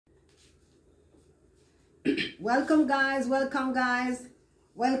Welcome guys, welcome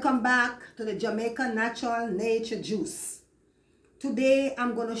back to the Jamaica Natural Nature Juice. Today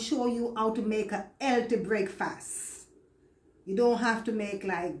I'm going to show you how to make a healthy breakfast. You don't have to make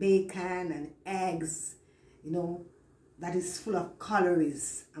like bacon and eggs, that is full of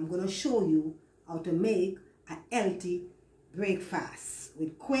calories. I'm going to show you how to make a healthy breakfast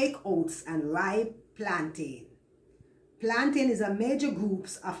with quake oats and ripe plantain. Plantain is a major group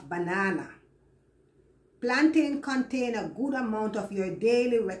of banana. Plantain contain a good amount of your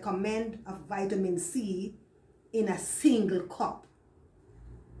daily recommend of vitamin C in a single cup.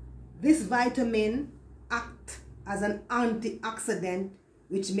 This vitamin acts as an antioxidant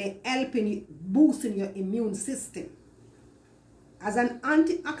which may help in boosting your immune system. As an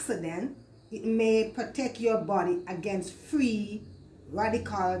antioxidant, it may protect your body against free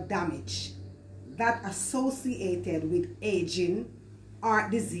radical damage that associated with aging, heart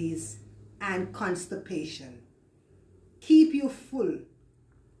disease, and constipation. Keep you full,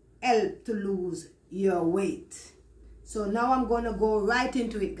 help to lose your weight. So now I'm going to go right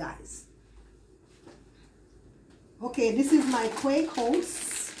into it, guys. Okay, this is my quake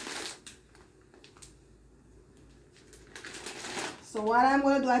oats. So what I'm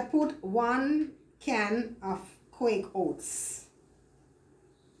going to do, I put 1 can of quake oats.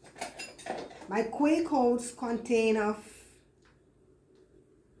 My quake oats contain of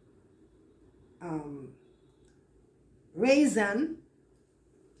raisin,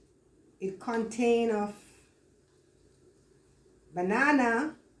 it contains of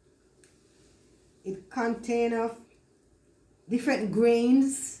banana, it contains of different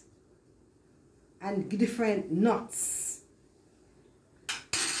grains and different nuts.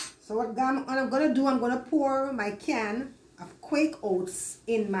 So what I'm going to do, I'm going to pour my can of quake oats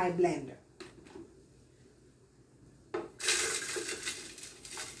in my blender.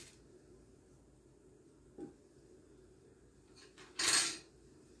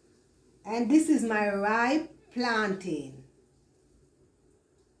 And this is my ripe plantain.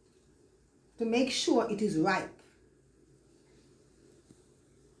 To make sure it is ripe.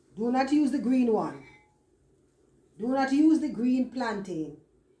 Do not use the green one. Do not use the green plantain.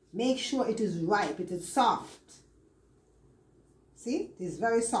 Make sure it is ripe, it is soft. See, it is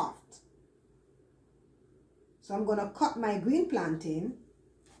very soft. So I'm going to cut my green plantain.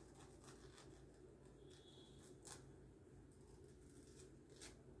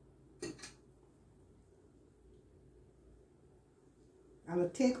 I will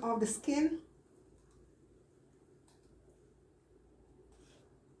take off the skin.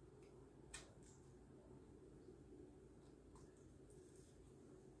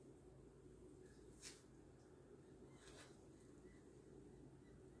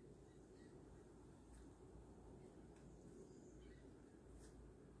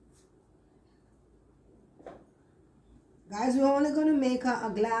 Guys, we're only going to make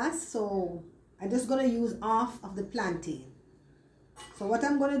a glass, so I'm just going to use half of the plantain. So what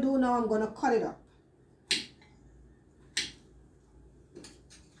I'm going to do now, I'm going to cut it up.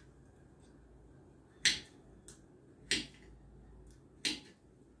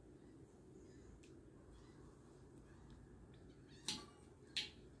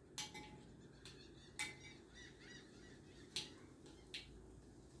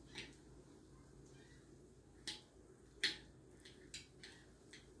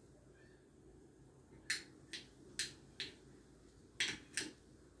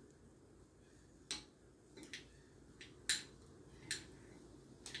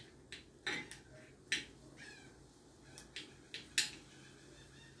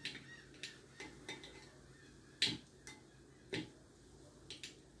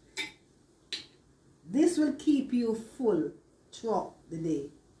 This will keep you full throughout the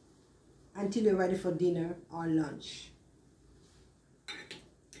day until you're ready for dinner or lunch.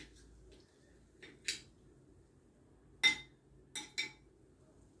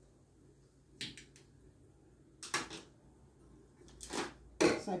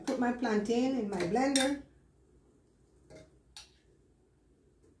 So I put my plantain in my blender.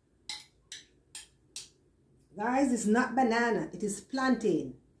 Guys, it's not banana, it is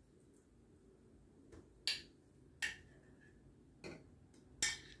plantain.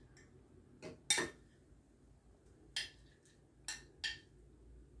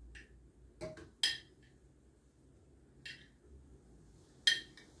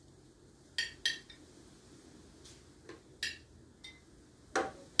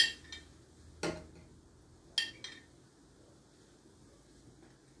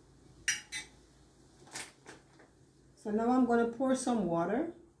 So now I'm going to pour some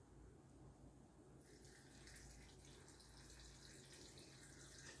water.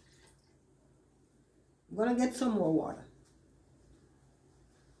 I'm gonna get some more water.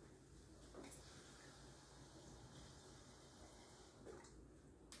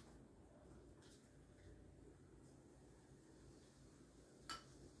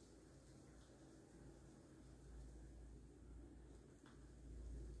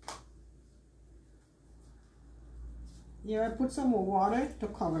 Here I put some more water to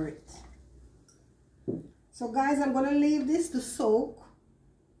cover it. So guys, I'm gonna leave this to soak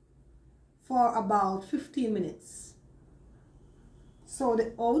for about 15 minutes. So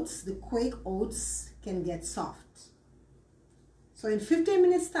the oats, the Quake oats, can get soft. So in 15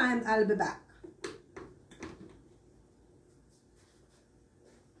 minutes time, I'll be back.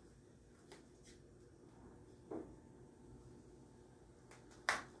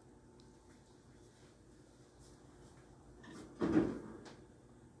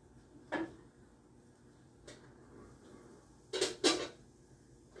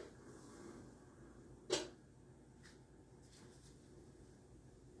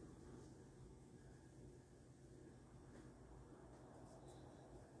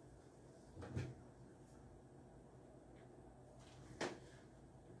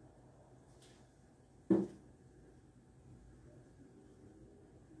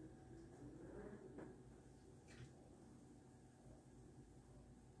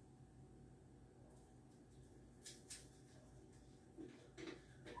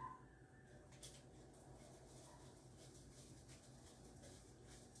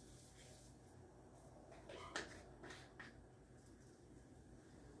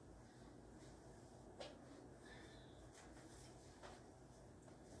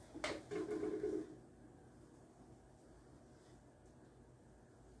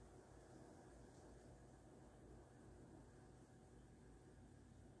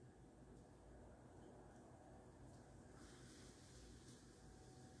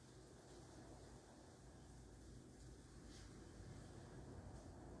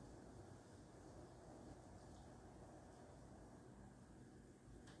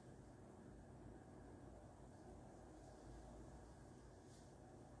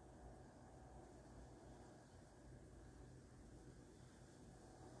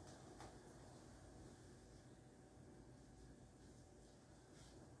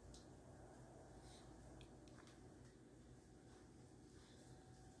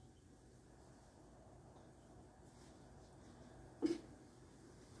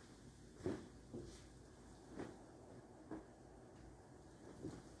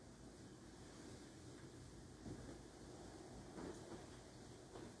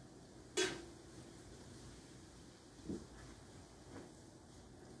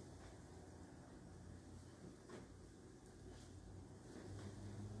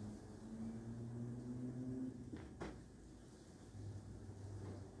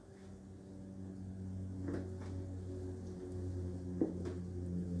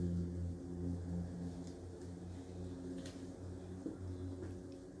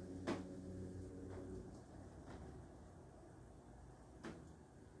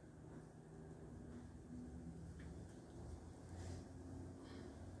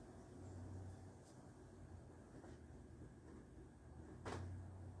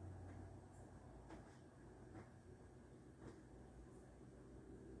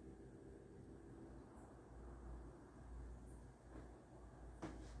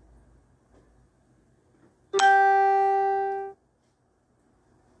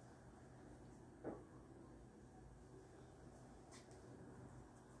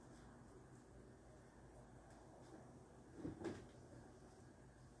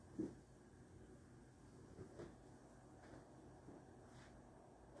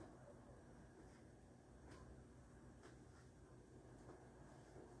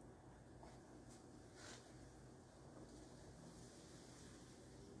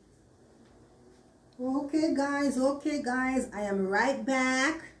 Okay guys, I am right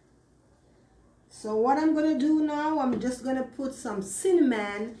back. So what I'm gonna do now, I'm just gonna put some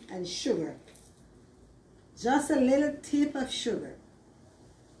cinnamon and sugar. Just a little tip of sugar.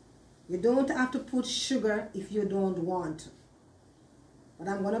 You don't have to put sugar if you don't want to. But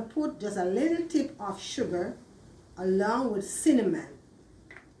I'm gonna put just a little tip of sugar along with cinnamon.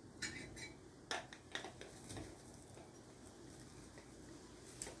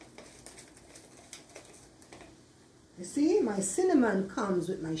 You see, my cinnamon comes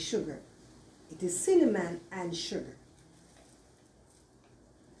with my sugar. It is cinnamon and sugar.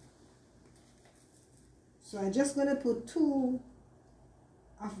 So I'm just going to put 2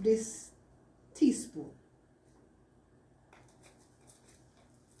 of this teaspoon.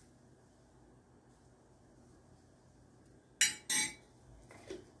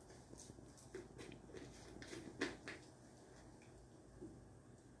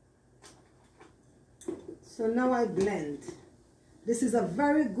 So now I blend. This is a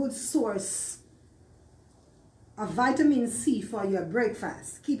very good source of vitamin C for your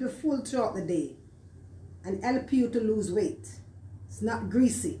breakfast. Keep you full throughout the day and help you to lose weight. It's not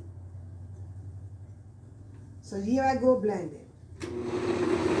greasy. So here I go blending.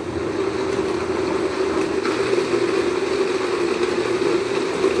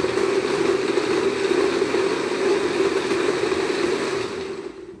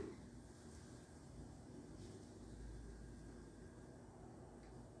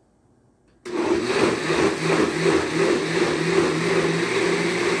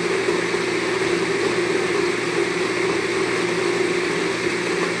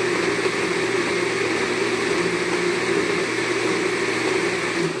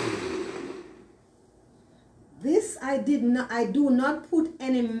 I do not put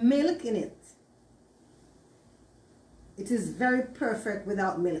any milk in it. It is very perfect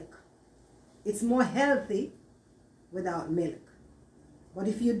without milk. It's more healthy without milk. But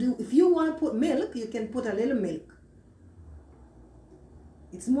if you want to put milk, you can put a little milk.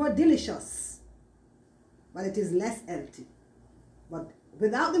 It's more delicious, but it is less healthy. But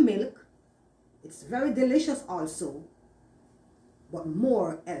without the milk, it's very delicious also, but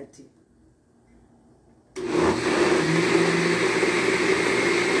more healthy.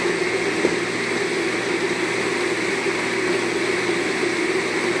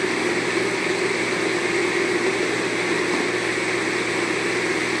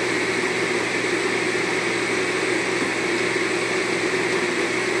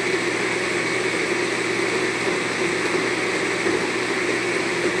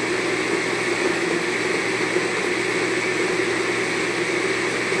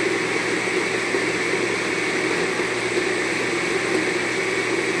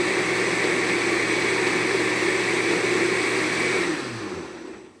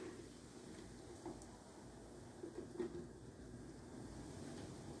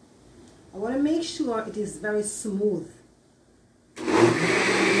 I want to make sure it is very smooth.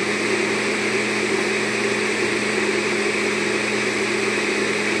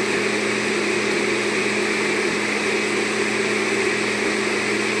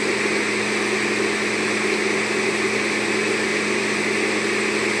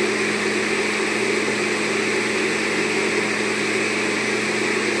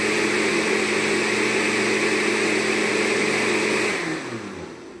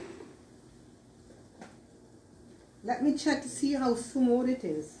 Let me check to see how smooth it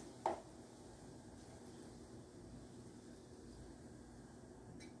is.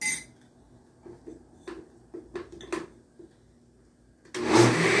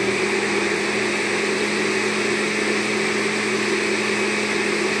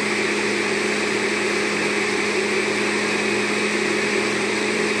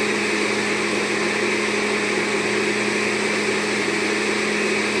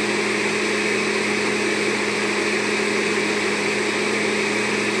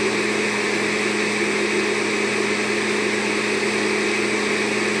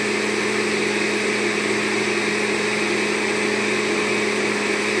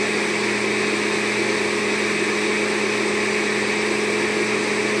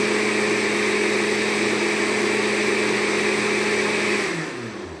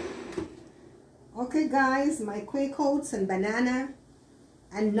 Okay guys, my Quaker oats and banana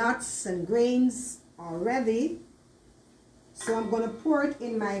and nuts and grains are ready. So I'm going to pour it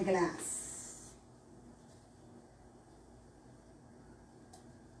in my glass.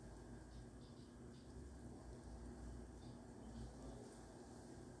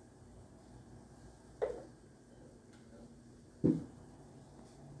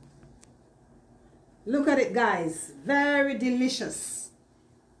 Look at it guys, very delicious.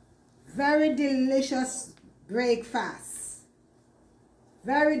 Very delicious breakfast.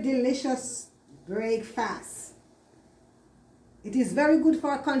 Very delicious breakfast. It is very good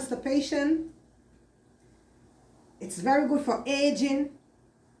for constipation. It's very good for aging.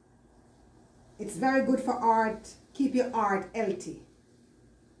 It's very good for heart. Keep your heart healthy.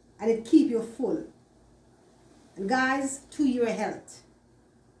 And it keep you full. And guys, to your health.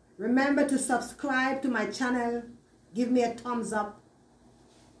 Remember to subscribe to my channel. Give me a thumbs up.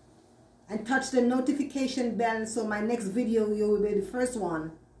 And touch the notification bell so my next video you will be the first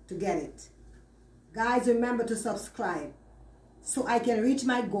one to get it. Guys, remember to subscribe so I can reach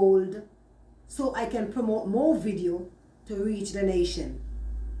my goal, so I can promote more video to reach the nation.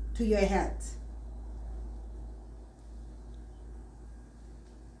 To your health.